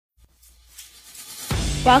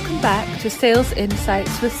Welcome back to Sales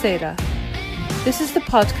Insights with Sarah. This is the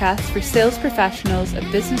podcast for sales professionals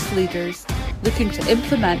and business leaders looking to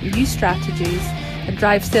implement new strategies and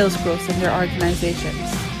drive sales growth in their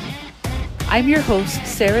organisations. I'm your host,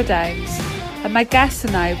 Sarah Downs, and my guests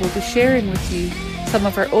and I will be sharing with you some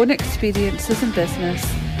of our own experiences in business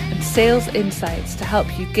and sales insights to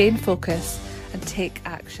help you gain focus and take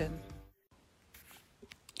action.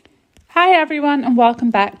 Hi everyone, and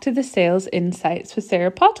welcome back to the Sales Insights with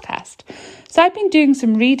Sarah podcast. So I've been doing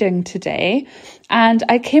some reading today and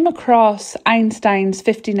I came across Einstein's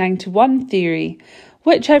 59-to-1 theory,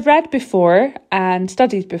 which I've read before and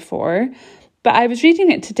studied before, but I was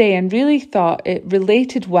reading it today and really thought it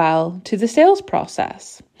related well to the sales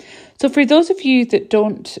process. So for those of you that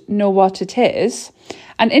don't know what it is,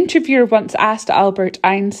 an interviewer once asked Albert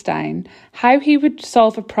Einstein how he would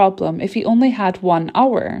solve a problem if he only had 1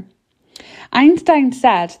 hour. Einstein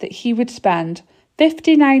said that he would spend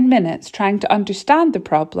 59 minutes trying to understand the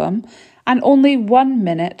problem and only 1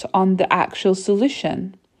 minute on the actual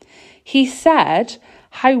solution. He said,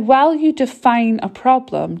 how well you define a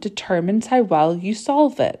problem determines how well you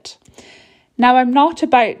solve it. Now, I'm not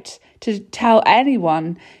about to tell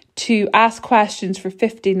anyone to ask questions for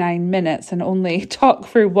 59 minutes and only talk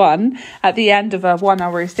for 1 at the end of a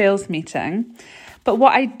 1-hour sales meeting. But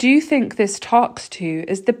what I do think this talks to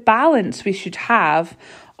is the balance we should have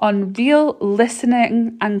on real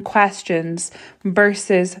listening and questions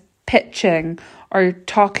versus pitching or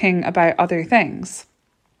talking about other things.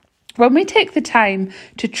 When we take the time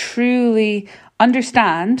to truly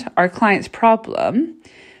understand our client's problem,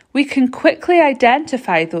 we can quickly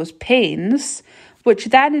identify those pains, which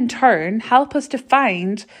then in turn help us to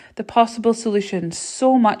find the possible solutions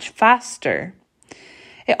so much faster.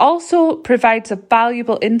 It also provides a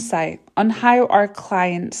valuable insight on how our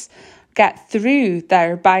clients get through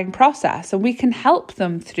their buying process, and we can help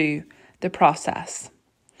them through the process.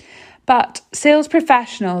 But sales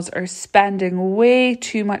professionals are spending way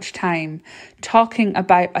too much time talking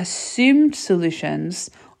about assumed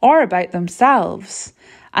solutions or about themselves,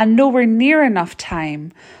 and nowhere near enough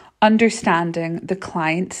time understanding the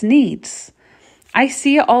client's needs. I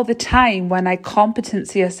see it all the time when I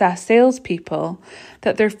competency assess salespeople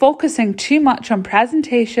that they're focusing too much on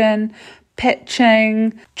presentation,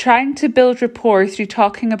 pitching, trying to build rapport through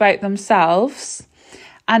talking about themselves,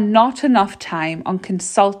 and not enough time on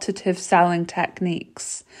consultative selling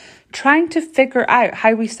techniques. Trying to figure out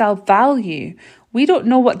how we sell value. We don't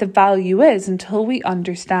know what the value is until we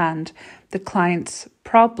understand the client's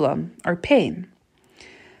problem or pain.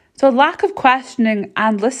 So lack of questioning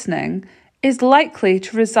and listening is likely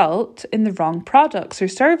to result in the wrong products or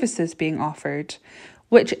services being offered,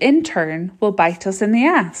 which in turn will bite us in the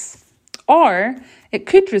ass. Or it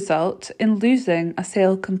could result in losing a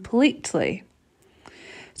sale completely.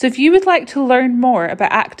 So if you would like to learn more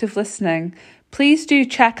about active listening, please do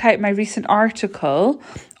check out my recent article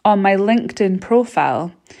on my LinkedIn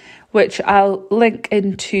profile, which I'll link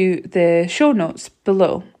into the show notes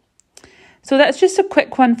below. So that's just a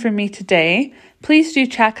quick one for me today. Please do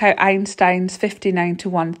check out Einstein's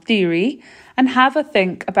 59-to-1 theory and have a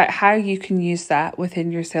think about how you can use that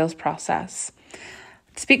within your sales process.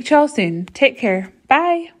 Speak to you all soon. Take care.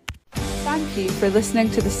 Bye. Thank you for listening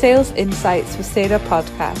to the Sales Insights with Sarah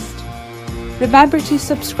podcast. Remember to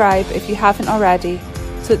subscribe if you haven't already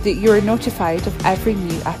so that you are notified of every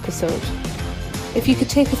new episode. If you could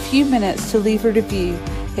take a few minutes to leave a review,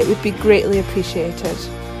 it would be greatly appreciated.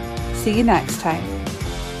 See you next time.